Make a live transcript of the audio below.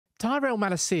Tyrell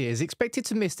Malacia is expected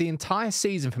to miss the entire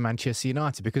season for Manchester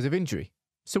United because of injury.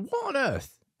 So what on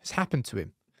earth has happened to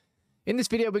him? In this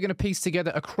video, we're going to piece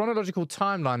together a chronological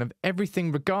timeline of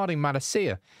everything regarding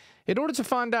Malacia in order to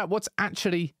find out what's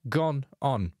actually gone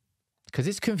on, because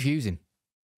it's confusing.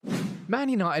 Man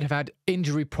United have had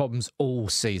injury problems all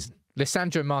season.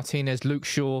 Lisandro Martinez, Luke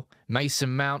Shaw,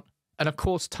 Mason Mount, and of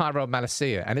course Tyrell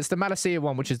Malacia. And it's the Malacia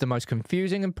one which is the most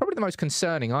confusing and probably the most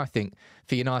concerning, I think,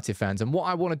 for United fans. And what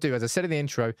I want to do, as I said in the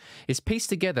intro, is piece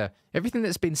together everything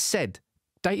that's been said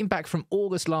dating back from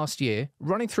August last year,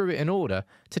 running through it in order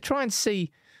to try and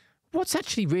see what's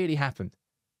actually really happened.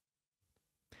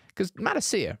 Because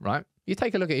Malacia, right, you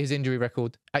take a look at his injury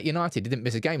record at United, he didn't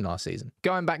miss a game last season.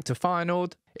 Going back to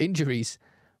Feyenoord, injuries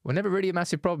were never really a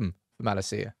massive problem for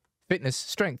Malacia. Fitness,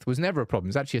 strength was never a problem.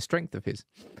 It's actually a strength of his.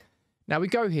 Now we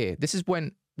go here. This is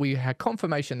when we had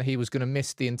confirmation that he was going to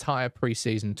miss the entire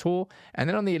pre-season tour. And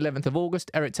then on the 11th of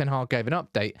August, Erik ten Hag gave an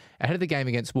update ahead of the game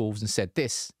against Wolves and said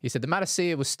this. He said that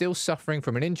Malacia was still suffering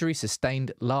from an injury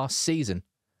sustained last season,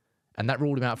 and that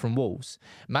ruled him out from Wolves.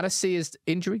 Malacia's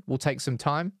injury will take some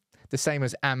time, the same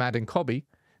as Ahmad and Kobe.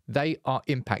 They are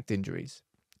impact injuries.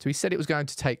 So he said it was going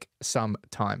to take some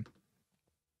time.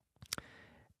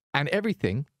 And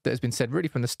everything that has been said really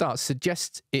from the start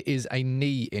suggests it is a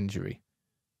knee injury.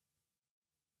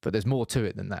 But there's more to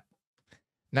it than that.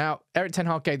 Now, Erik ten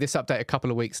Hag gave this update a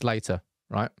couple of weeks later,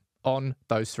 right, on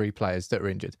those three players that were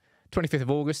injured. 25th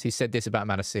of August, he said this about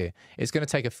Malacia. It's going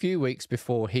to take a few weeks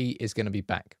before he is going to be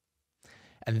back.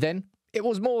 And then it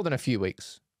was more than a few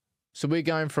weeks. So we're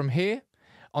going from here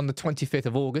on the 25th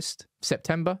of August,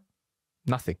 September,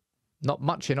 nothing. Not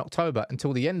much in October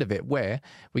until the end of it, where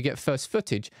we get first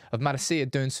footage of Malacia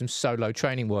doing some solo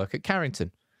training work at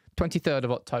Carrington, 23rd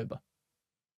of October.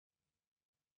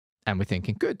 And we're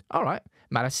thinking, good, all right,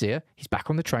 Malacia, he's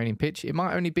back on the training pitch. It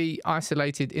might only be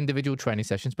isolated individual training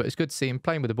sessions, but it's good to see him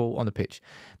playing with the ball on the pitch.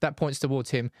 That points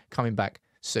towards him coming back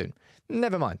soon.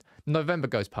 Never mind. November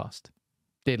goes past.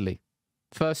 Diddly.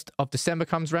 1st of December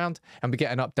comes round, and we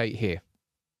get an update here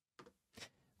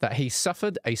that he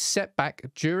suffered a setback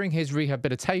during his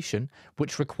rehabilitation,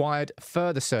 which required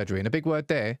further surgery. And a big word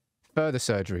there, further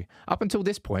surgery. Up until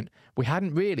this point, we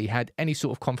hadn't really had any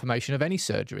sort of confirmation of any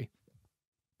surgery.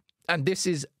 And this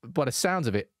is, by the sounds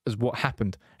of it, is what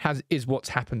happened, is what's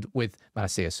happened with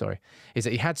Malacia, sorry, is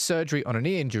that he had surgery on a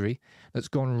knee injury that's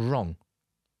gone wrong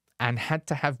and had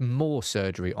to have more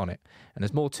surgery on it. And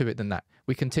there's more to it than that.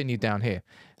 We continue down here.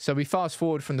 So we fast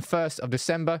forward from the 1st of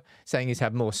December, saying he's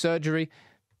had more surgery,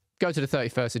 go to the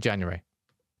 31st of January.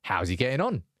 How's he getting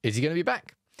on? Is he going to be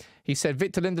back? He said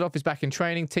Victor Lindelof is back in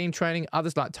training, team training.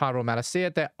 Others like Tyrell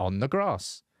Malacia, they're on the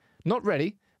grass. Not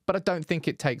ready, but I don't think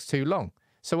it takes too long.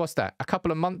 So what's that? A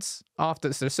couple of months after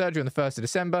the surgery on the 1st of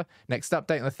December, next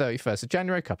update on the 31st of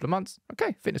January, a couple of months.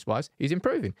 Okay, fitness-wise, he's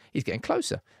improving. He's getting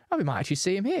closer. Oh, we might actually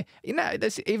see him here. You know,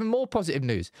 there's even more positive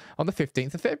news. On the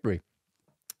 15th of February,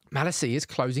 Malacia is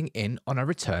closing in on a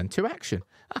return to action.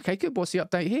 Okay, good. What's the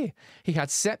update here? He had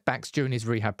setbacks during his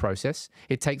rehab process.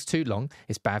 It takes too long.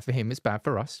 It's bad for him. It's bad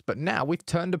for us. But now we've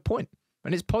turned a point.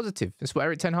 And it's positive. That's what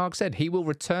Erik ten Hag said. He will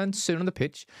return soon on the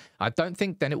pitch. I don't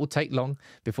think then it will take long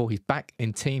before he's back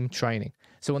in team training.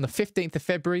 So on the 15th of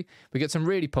February, we get some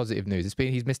really positive news.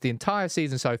 He's missed the entire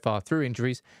season so far through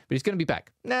injuries, but he's going to be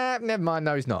back. Nah, never mind.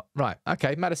 No, he's not. Right.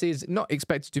 Okay. Malacia is not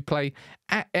expected to play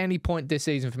at any point this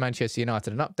season for Manchester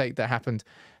United. An update that happened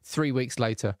 3 weeks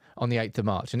later on the 8th of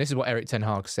March. And this is what Erik ten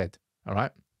Hag said. All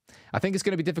right. I think it's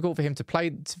going to be difficult for him to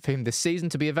play, for him this season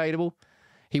to be available.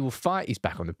 He will fight. He's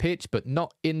back on the pitch, but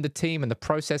not in the team. And the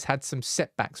process had some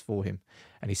setbacks for him.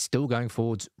 And he's still going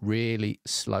forwards really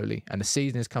slowly. And the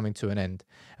season is coming to an end.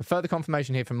 And further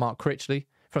confirmation here from Mark Critchley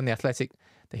from The Athletic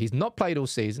that he's not played all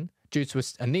season due to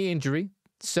a knee injury,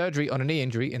 surgery on a knee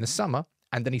injury in the summer.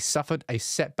 And then he suffered a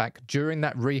setback during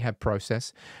that rehab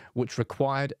process, which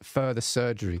required further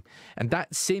surgery. And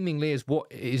that seemingly is what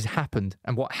has happened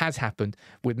and what has happened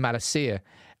with Malacia.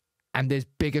 And there's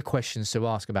bigger questions to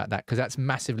ask about that because that's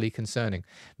massively concerning.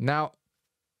 Now,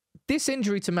 this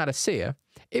injury to Malacia,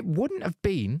 it wouldn't have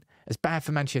been as bad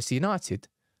for Manchester United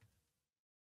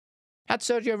had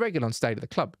Sergio Reguilón stayed at the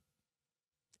club.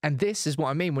 And this is what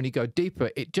I mean when you go deeper.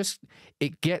 It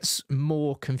gets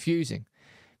more confusing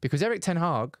because Erik ten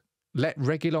Hag let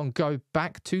Reguilón go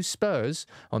back to Spurs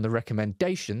on the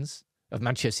recommendations of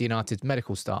Manchester United's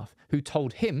medical staff, who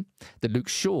told him that Luke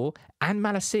Shaw and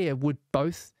Malacia would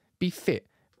both be fit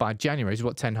by January, is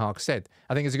what ten Hag said.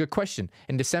 I think it's a good question.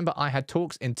 In December, I had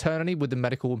talks internally with the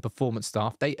medical and performance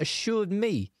staff. They assured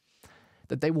me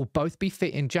that they will both be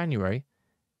fit in January,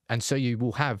 and so you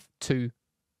will have two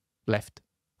left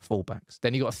fullbacks.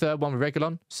 Then you got a third one with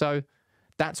Reguilon. So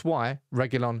that's why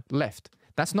Reguilon left.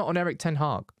 That's not on Eric Ten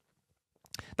Hag.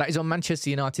 That is on Manchester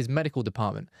United's medical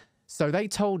department. So they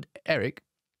told Eric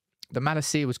that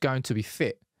Malacia was going to be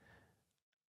fit,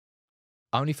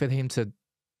 only for him to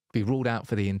be ruled out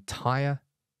for the entire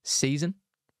season.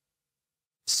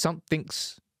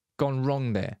 Something's gone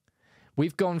wrong there.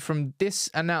 We've gone from this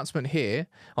announcement here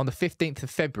on the 15th of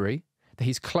February that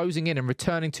he's closing in and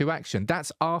returning to action.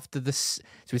 That's after this.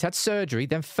 So he's had surgery,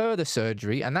 then further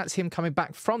surgery, and that's him coming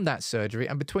back from that surgery.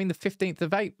 And between the 15th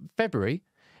of February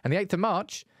and the 8th of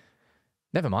March,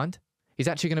 never mind, he's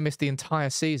actually going to miss the entire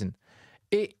season.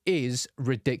 It is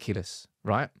ridiculous,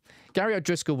 right? Gary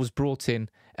O'Driscoll was brought in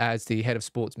as the head of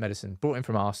sports medicine, brought in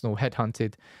from Arsenal,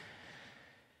 headhunted.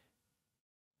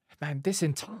 Man, this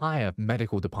entire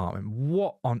medical department,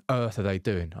 what on earth are they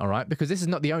doing, all right? Because this is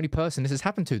not the only person this has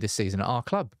happened to this season at our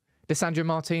club. Lisandro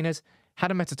Martinez had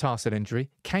a metatarsal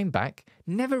injury, came back,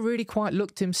 never really quite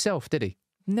looked himself, did he?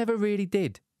 Never really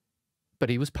did. But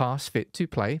he was past fit to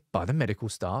play by the medical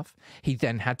staff. He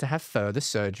then had to have further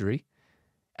surgery.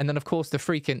 And then, of course, the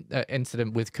freak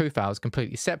incident with Kufau is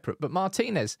completely separate. But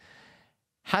Martinez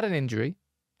had an injury,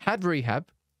 had rehab,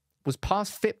 was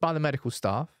past fit by the medical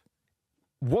staff,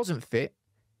 wasn't fit,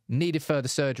 needed further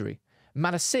surgery.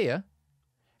 Malacia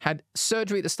had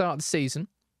surgery at the start of the season,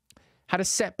 had a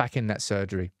setback in that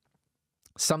surgery.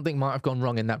 Something might have gone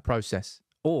wrong in that process,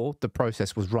 or the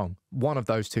process was wrong. One of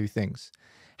those two things.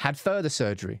 Had further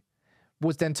surgery,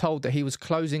 was then told that he was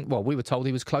closing, well, we were told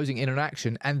he was closing in on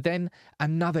action, and then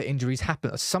another injury's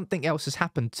happened. Something else has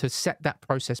happened to set that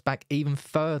process back even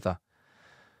further.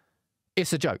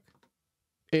 It's a joke.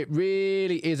 It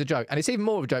really is a joke. And it's even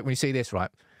more of a joke when you see this, right?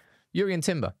 Jurrien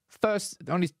Timber, first,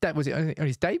 on his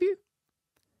debut?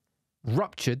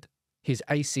 Ruptured his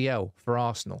ACL for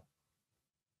Arsenal.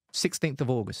 16th of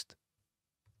August.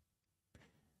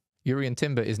 Jurrien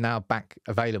Timber is now back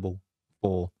available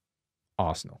for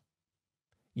Arsenal.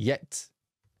 Yet,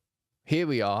 here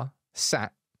we are,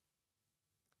 sat,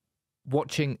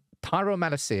 watching Tyrell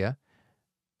Malacia,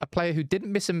 a player who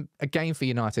didn't miss a game for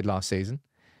United last season,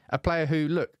 a player who,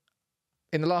 look,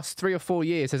 in the last 3 or 4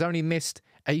 years has only missed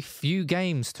a few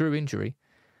games through injury,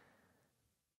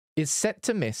 is set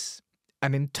to miss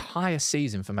an entire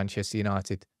season for Manchester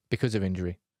United because of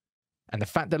injury. And the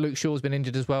fact that Luke Shaw's been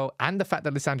injured as well, and the fact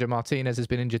that Lisandro Martinez has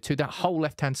been injured too, that whole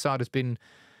left-hand side has been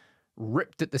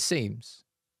ripped at the seams.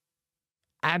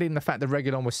 Add in the fact that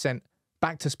Reguilon was sent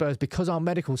back to Spurs because our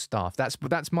medical staff, that's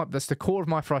the core of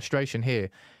my frustration here,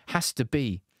 has to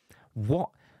be,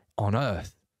 what on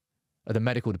earth are the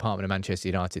medical department of Manchester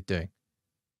United doing?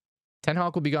 Ten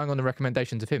Hag will be going on the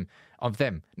recommendations of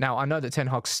them. Now, I know that Ten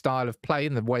Hag's style of play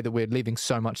and the way that we're leaving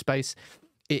so much space,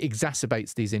 it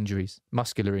exacerbates these injuries,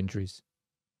 muscular injuries.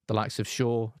 The likes of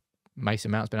Shaw,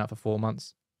 Mason Mount's been out for 4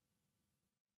 months.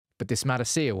 But this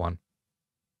Malacia one,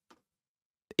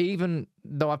 even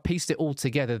though I pieced it all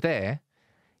together there,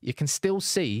 you can still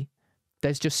see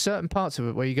there's just certain parts of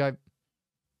it where you go,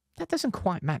 that doesn't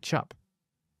quite match up.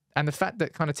 And the fact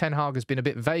that kind of Ten Hag has been a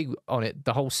bit vague on it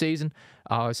the whole season.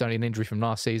 Oh, it's only an injury from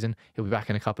last season. He'll be back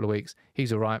in a couple of weeks.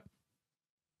 He's all right.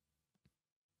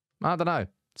 I don't know.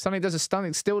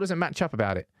 Something still doesn't match up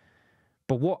about it.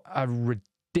 But what a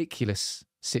ridiculous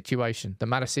situation. The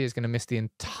Malacia is going to miss the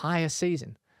entire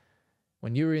season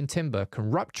when Jurrien Timber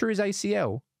can rupture his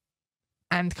ACL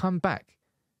and come back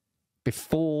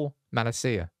before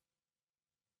Malacia.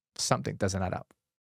 Something doesn't add up.